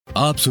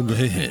आप सुन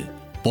रहे हैं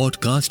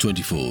पॉडकास्ट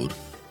 24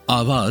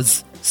 आवाज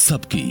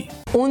सबकी।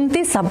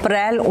 29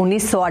 अप्रैल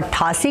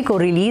 1988 को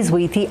रिलीज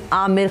हुई थी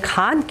आमिर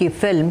खान की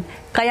फिल्म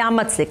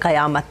कयामत से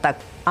कयामत तक।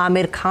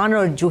 आमिर खान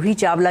और जूही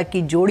चावला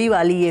की जोड़ी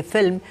वाली ये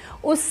फिल्म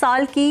उस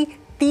साल की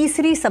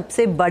तीसरी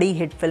सबसे बड़ी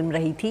हिट फिल्म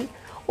रही थी।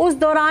 उस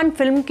दौरान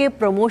फिल्म के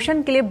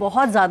प्रमोशन के लिए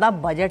बहुत ज़्यादा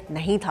बजट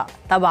नहीं था।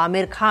 तब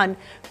आमिर खान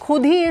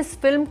खुद ही इस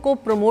फिल्म को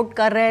प्रमोट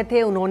कर रहे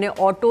थे। उन्होंने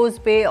ऑटोज़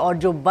पे और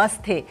जो बस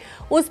थे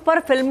उस पर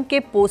फिल्म के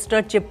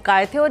पोस्टर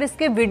चिपकाए थे और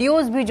इसके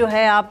वीडियोस भी जो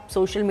है आप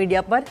सोशल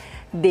मीडिया पर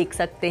देख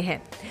सकते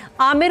हैं।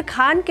 आमिर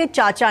खान के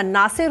चाचा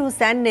नासिर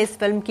हुसैन ने इस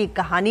फिल्म की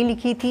कहानी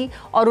लिखी थी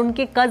और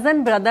उनके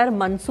कज़न ब्रदर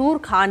मंसूर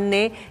खान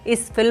ने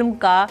इस फिल्म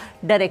का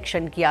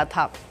डायरेक्शन किया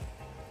था।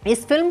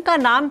 इस फिल्म का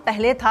नाम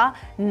पहले था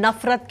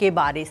नफरत के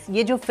बारिश।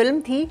 ये जो फिल्म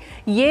थी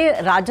ये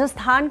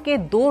राजस्थान के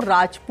दो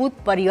राजपूत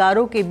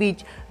परिवारों के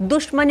बीच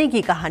दुश्मनी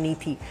की कहानी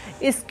थी।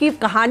 इसकी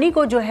कहानी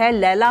को जो है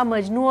लैला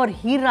मजनू और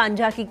हीर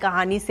रांझा की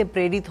कहानी से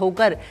प्रेरित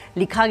होकर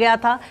लिखा गया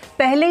था।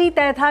 पहले ही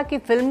तय था कि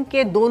फिल्म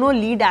के दोनों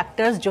लीड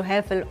एक्टर्स जो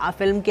है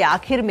फिल्म के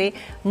आखिर में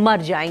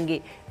मर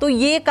जाएंगे। तो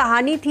ये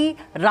कहानी थी,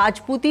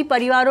 राजपूती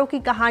परिवारों की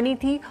कहानी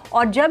थी।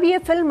 और जब ये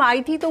फिल्म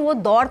आई थी तो वो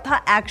दौर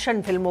था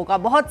एक्शन फिल्मों का।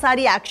 बहुत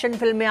सारी एक्शन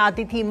फिल्में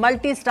आती थी,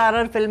 मल्टी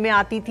स्टारर फिल्में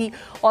आती थी।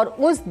 और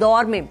उस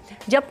दौर में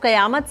जब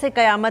कयामत से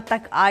कयामत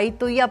तक आई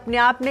तो ये अपने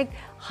आप में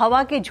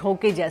हवा के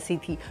झोंके जैसी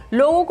थी।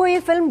 लोगों को ये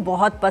फिल्म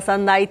बहुत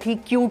पसंद आई थी।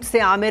 क्यूट से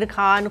आमिर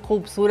खान,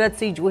 खूबसूरत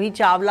सी Juhi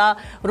Chawla,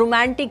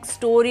 romantic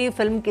story,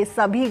 film के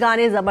सभी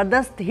गाने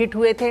ज़बरदस्त हिट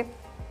हुए थे।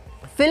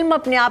 फिल्म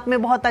अपने आप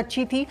में बहुत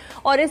अच्छी थी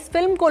और इस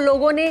फिल्म को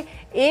लोगों ने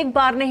एक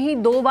बार नहीं,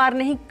 दो बार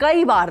नहीं,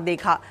 कई बार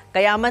देखा।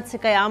 कयामत से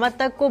कयामत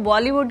तक को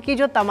बॉलीवुड की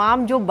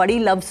जो बड़ी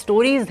लव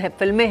स्टोरीज है,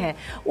 फिल्में हैं,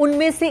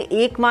 उनमें से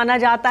एक माना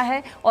जाता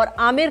है। और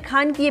आमिर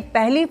खान की ये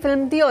पहली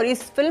फिल्म थी और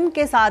इस फिल्म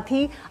के साथ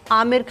ही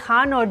आमिर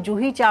खान और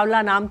जूही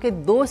चावला नाम के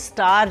दो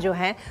स्टार जो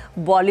हैं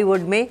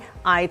बॉलीवुड में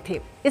आए थे।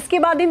 इसके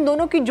बाद इन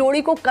दोनों की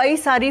जोड़ी को कई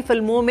सारी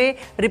फिल्मों में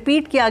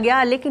रिपीट किया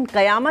गया, लेकिन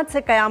कयामत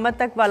से कयामत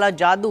तक वाला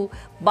जादू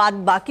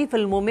बाकी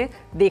फिल्मों में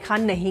देखा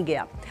नहीं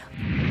गया।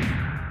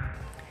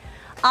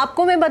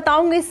 आपको मैं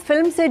बताऊंगी इस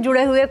फिल्म से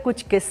जुड़े हुए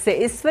कुछ किस्से।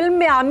 इस फिल्म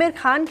में आमिर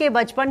खान के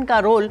बचपन का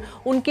रोल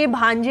उनके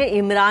भांजे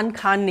इमरान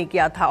खान ने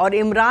किया था और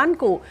इमरान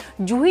को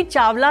जूही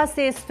चावला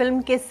से इस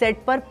फिल्म के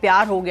सेट पर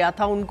प्यार हो गया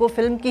था। उनको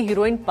फिल्म की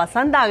हीरोइन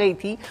पसंद आ गई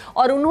थी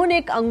और उन्होंने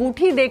एक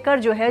अंगूठी देकर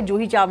जो है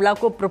जूही चावला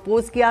को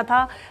प्रपोज किया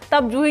था।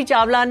 तब जूही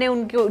चावला ने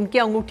उनकी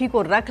अंगूठी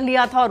को रख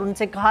लिया था और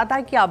उनसे कहा था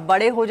कि आप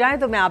बड़े हो जाएं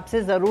तो मैं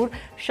आपसे ज़रूर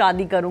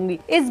शादी करूंगी।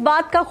 इस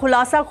बात का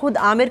खुलासा खुद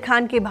आमिर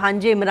खान के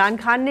भांजे इमरान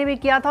खान ने भी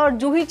किया था और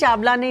जूही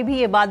चावला ने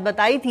भी बात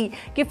बताई थी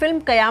कि फिल्म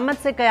कयामत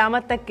से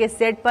कयामत तक के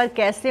सेट पर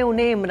कैसे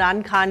उन्हें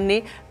इमरान खान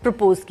ने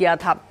प्रपोज किया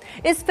था।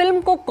 इस फिल्म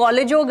को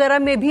कॉलेजों वगैरह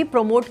में भी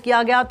प्रमोट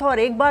किया गया था और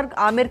एक बार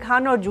आमिर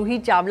खान और जूही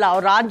चावला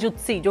और राज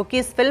जुत्सी, जो कि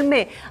इस फिल्म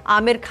में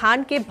आमिर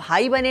खान के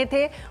भाई बने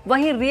थे,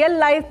 वहीं रियल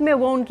लाइफ में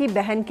वो उनकी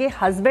बहन के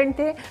हस्बैंड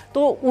थे।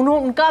 तो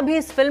उनका भी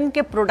इस फिल्म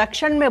के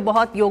प्रोडक्शन में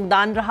बहुत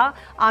योगदान रहा।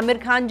 आमिर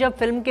खान जब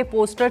फिल्म के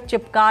पोस्टर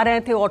चिपका रहे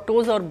थे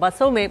ऑटोज और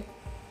बसों में,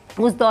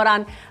 उस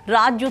दौरान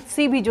राज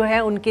जुत्सी भी जो है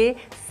उनके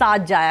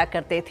साथ जाया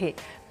करते थे।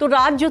 तो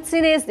राज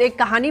जुत्सी ने एक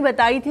कहानी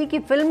बताई थी कि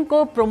फिल्म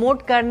को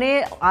प्रमोट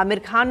करने आमिर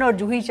खान और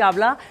जूही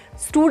चावला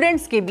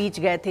स्टूडेंट्स के बीच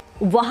गए थे।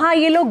 वहाँ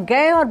ये लोग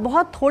गए और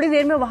बहुत थोड़ी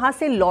देर में वहाँ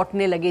से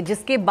लौटने लगे,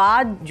 जिसके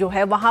बाद जो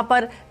है वहाँ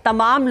पर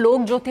तमाम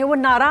लोग जो थे वो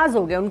नाराज़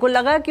हो गए। उनको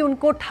लगा कि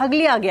उनको ठग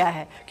लिया गया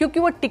है, क्योंकि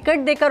वो टिकट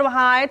देकर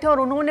वहाँ आए थे और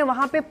उन्होंने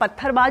वहाँ पे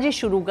पत्थरबाजी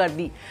शुरू कर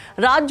दी।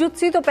 राज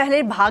जुत्सी तो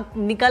पहले भाग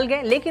निकल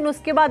गए, लेकिन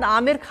उसके बाद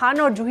आमिर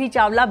खान और जूही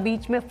चावला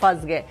बीच में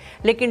फंस गए।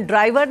 लेकिन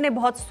ड्राइवर ने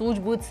बहुत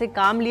सूझबूझ से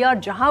काम लिया और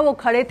जहाँ वो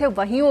खड़े थे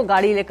वहीं वो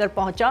गाड़ी लेकर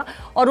पहुँचा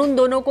और उन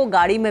दोनों को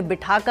गाड़ी में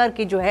बिठा कर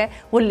के जो है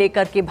वो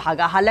लेकर के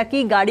भागा।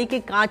 हालांकि गाड़ी के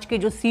कांच के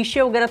जो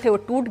शीशे वगैरह थे वो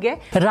टूट गए।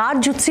 राज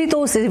जुत्सी तो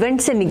उस इवेंट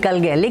से निकल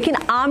गए, लेकिन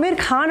आमिर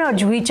खान और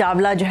जूही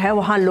चावला जो है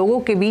वहां लोगों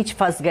के बीच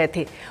फंस गए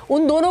थे।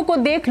 उन दोनों को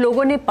देख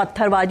लोगों ने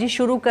पत्थरबाजी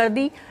शुरू कर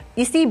दी।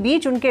 इसी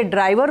बीच उनके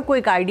ड्राइवर को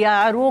एक आइडिया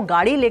आया और वो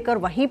गाड़ी लेकर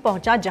वहीं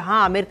पहुंचा जहां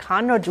आमिर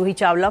खान और जूही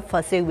चावला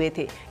फंसे हुए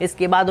थे।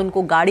 इसके बाद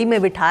उनको गाड़ी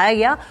में बिठाया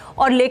गया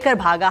और लेकर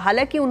भागा।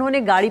 हालांकि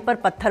उन्होंने गाड़ी पर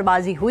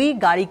पत्थरबाजी हुई,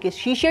 गाड़ी के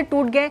शीशे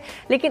टूट गए,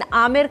 लेकिन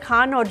आमिर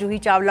खान और जूही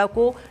चावला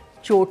को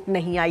चोट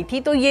नहीं आई थी।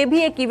 तो ये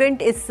भी एक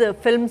इवेंट इस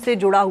फिल्म से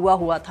जुड़ा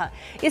हुआ था।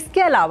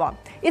 इसके अलावा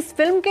इस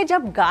फिल्म के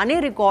जब गाने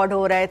रिकॉर्ड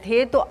हो रहे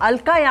थे तो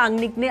अलका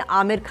याग्निक ने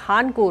आमिर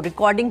खान को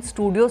रिकॉर्डिंग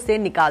स्टूडियो से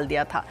निकाल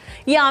दिया था।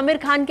 ये आमिर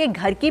खान के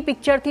घर की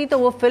पिक्चर थी, तो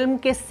वो फिल्म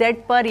के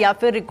सेट पर या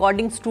फिर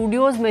रिकॉर्डिंग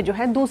स्टूडियोज में जो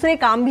है दूसरे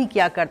काम भी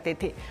किया करते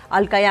थे।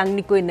 अलका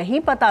याग्निक को नहीं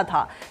पता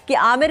था कि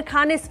आमिर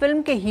खान इस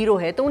फिल्म के हीरो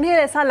है, तो उन्हें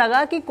ऐसा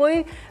लगा कि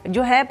कोई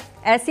जो है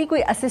ऐसी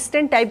कोई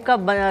असिस्टेंट टाइप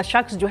का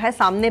शख्स जो है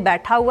सामने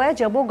बैठा हुआ है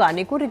जब वो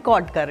गाने को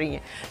रिकॉर्ड कर रही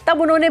हैं।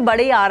 तब उन्होंने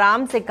बड़े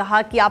आराम से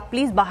कहा कि आप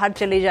प्लीज़ बाहर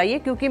चले जाइए,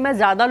 क्योंकि मैं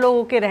ज़्यादा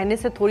लोगों के रहने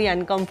से थोड़ी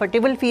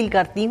अनकंफर्टेबल फील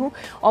करती हूँ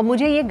और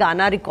मुझे ये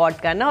गाना रिकॉर्ड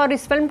करना। और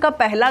इस फिल्म का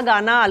पहला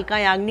गाना अलका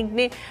याग्निक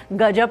ने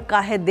गजब का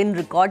है दिन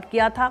रिकॉर्ड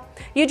किया था।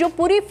 ये जो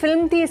पूरी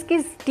फिल्म थी इसकी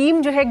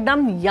टीम जो है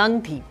एकदम यंग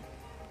थी।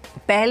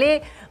 पहले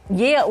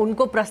ये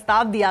उनको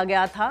प्रस्ताव दिया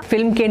गया था।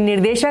 फिल्म के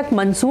निर्देशक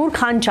मंसूर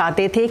खान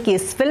चाहते थे कि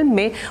इस फिल्म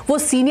में वो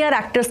सीनियर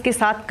एक्टर्स के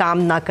साथ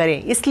काम ना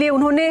करें, इसलिए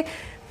उन्होंने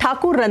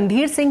ठाकुर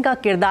रणधीर सिंह का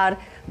किरदार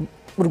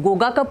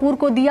गोगा कपूर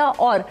को दिया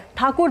और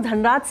ठाकुर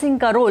धनराज सिंह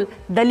का रोल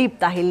दलीप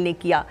ताहिल ने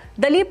किया।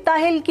 दलीप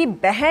ताहिल की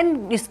बहन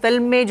इस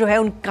फिल्म में जो है,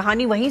 उन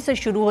कहानी वहीं से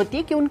शुरू होती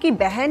है कि उनकी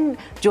बहन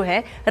जो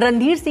है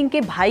रणधीर सिंह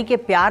के भाई के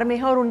प्यार में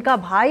है और उनका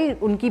भाई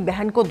उनकी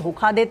बहन को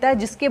धोखा देता है,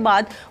 जिसके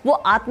बाद वो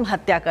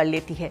आत्महत्या कर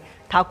लेती है।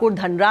 ठाकुर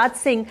धनराज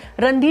सिंह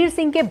रणधीर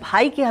सिंह के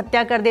भाई की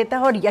हत्या कर देता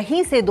है और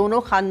यहीं से दोनों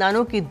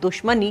खानदानों की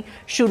दुश्मनी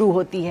शुरू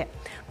होती है।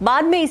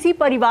 बाद में इसी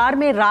परिवार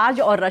में राज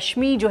और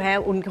रश्मि जो है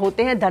उनके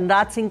होते हैं।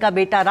 धनराज सिंह का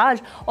बेटा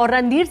राज और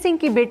रणधीर सिंह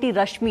की बेटी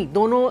रश्मि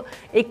दोनों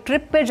एक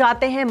ट्रिप पे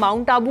जाते हैं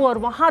माउंट आबू और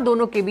वहां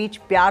दोनों के बीच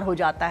प्यार हो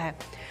जाता है।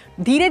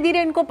 धीरे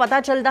धीरे इनको पता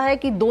चलता है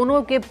कि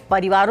दोनों के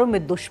परिवारों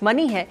में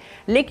दुश्मनी है,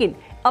 लेकिन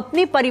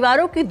अपनी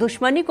परिवारों की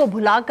दुश्मनी को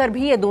भुलाकर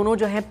भी ये दोनों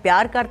जो है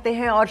प्यार करते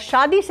हैं और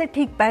शादी से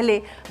ठीक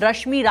पहले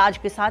रश्मि राज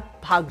के साथ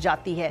भाग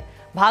जाती है।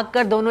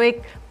 भागकर दोनों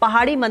एक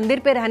पहाड़ी मंदिर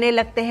पे रहने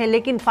लगते हैं,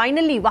 लेकिन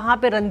फाइनली वहां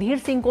पे रणधीर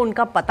सिंह को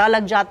उनका पता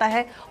लग जाता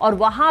है और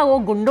वहां वो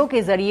गुंडों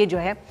के जरिए जो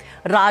है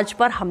राज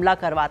पर हमला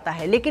करवाता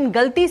है, लेकिन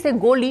गलती से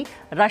गोली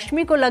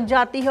रश्मि को लग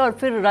जाती है और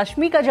फिर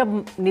रश्मि का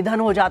जब निधन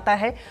हो जाता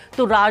है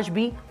तो राज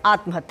भी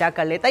आत्महत्या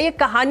कर लेता है। ये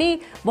कहानी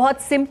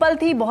बहुत सिंपल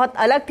थी, बहुत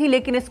अलग थी,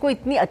 लेकिन इसको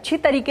इतनी अच्छी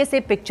तरीके से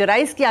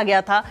पिक्चराइज किया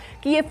गया था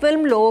कि ये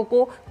फिल्म लोगों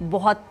को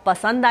बहुत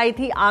पसंद आई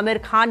थी। आमिर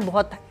खान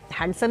बहुत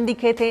हैंडसम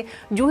दिखे थे,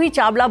 जूही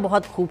चावला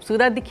बहुत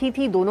खूबसूरत दिखी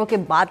थी, दोनों के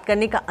बात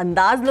करने का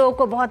अंदाज लोगों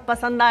को बहुत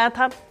पसंद आया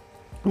था।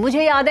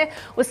 मुझे याद है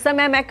उस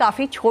समय मैं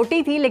काफ़ी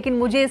छोटी थी, लेकिन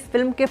मुझे इस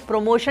फिल्म के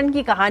प्रमोशन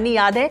की कहानी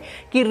याद है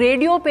कि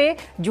रेडियो पे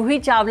जूही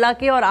चावला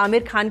के और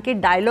आमिर खान के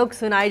डायलॉग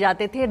सुनाए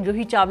जाते थे।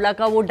 जूही चावला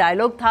का वो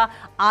डायलॉग था,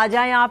 आ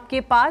जाएं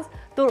आपके पास,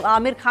 तो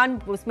आमिर खान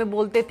उसमें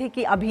बोलते थे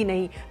कि अभी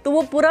नहीं। तो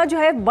वो पूरा जो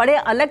है बड़े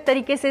अलग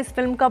तरीके से इस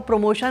फिल्म का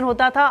प्रमोशन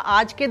होता था।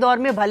 आज के दौर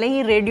में भले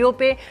ही रेडियो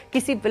पे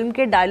किसी फिल्म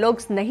के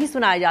डायलॉग्स नहीं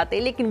सुनाए जाते,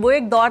 लेकिन वो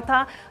एक दौर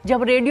था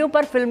जब रेडियो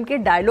पर फिल्म के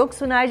डायलॉग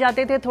सुनाए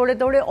जाते थे थोड़े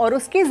थोड़े, और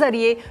उसके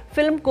ज़रिए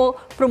फिल्म को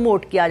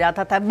प्रमोट किया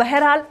जाता था।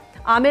 बहरहाल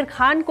आमिर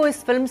खान को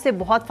इस फिल्म से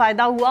बहुत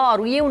फ़ायदा हुआ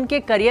और ये उनके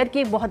करियर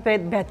की बहुत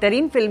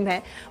बेहतरीन फिल्म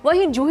है।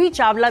 वहीं जूही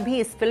चावला भी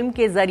इस फिल्म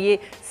के ज़रिए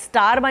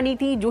स्टार बनी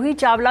थी। जूही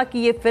चावला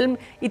की ये फिल्म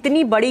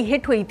इतनी बड़ी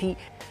हिट हुई थी।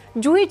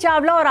 जूही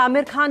चावला और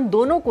आमिर खान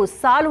दोनों को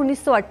साल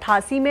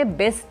 1988 में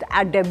बेस्ट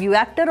डेब्यू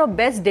एक्टर और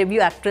बेस्ट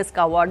डेब्यू एक्ट्रेस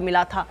का अवार्ड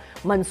मिला था।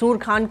 मंसूर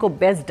खान को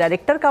बेस्ट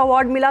डायरेक्टर का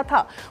अवार्ड मिला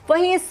था।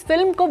 वहीं इस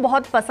फिल्म को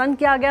बहुत पसंद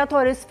किया गया था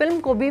और इस फिल्म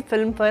को भी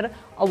फिल्म फेयर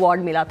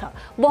अवार्ड मिला था।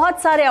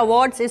 बहुत सारे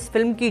अवार्ड्स इस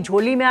फिल्म की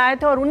झोली में आए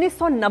थे और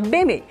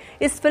 1990 में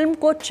इस फिल्म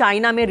को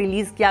चाइना में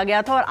रिलीज किया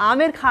गया था और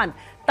आमिर खान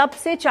तब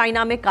से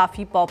चाइना में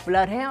काफ़ी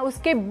पॉपुलर हैं।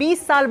 उसके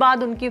 20 साल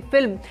बाद उनकी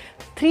फिल्म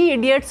 3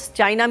 इडियट्स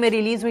चाइना में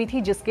रिलीज हुई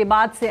थी, जिसके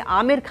बाद से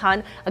आमिर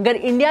खान अगर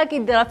इंडिया की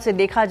तरफ से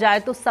देखा जाए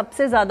तो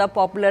सबसे ज़्यादा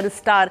पॉपुलर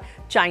स्टार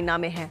चाइना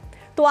में हैं।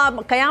 तो आप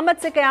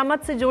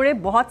कयामत से जुड़े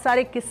बहुत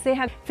सारे किस्से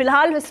हैं।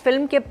 फिलहाल इस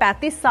फिल्म के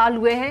 35 साल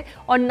हुए हैं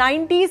और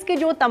 90s के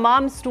जो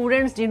तमाम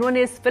स्टूडेंट्स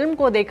जिन्होंने इस फिल्म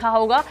को देखा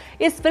होगा,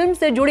 इस फिल्म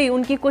से जुड़ी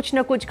उनकी कुछ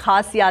न कुछ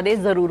खास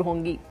यादें जरूर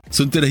होंगी।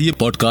 सुनते रहिए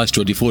पॉडकास्ट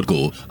 24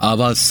 को,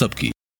 आवाज सबकी।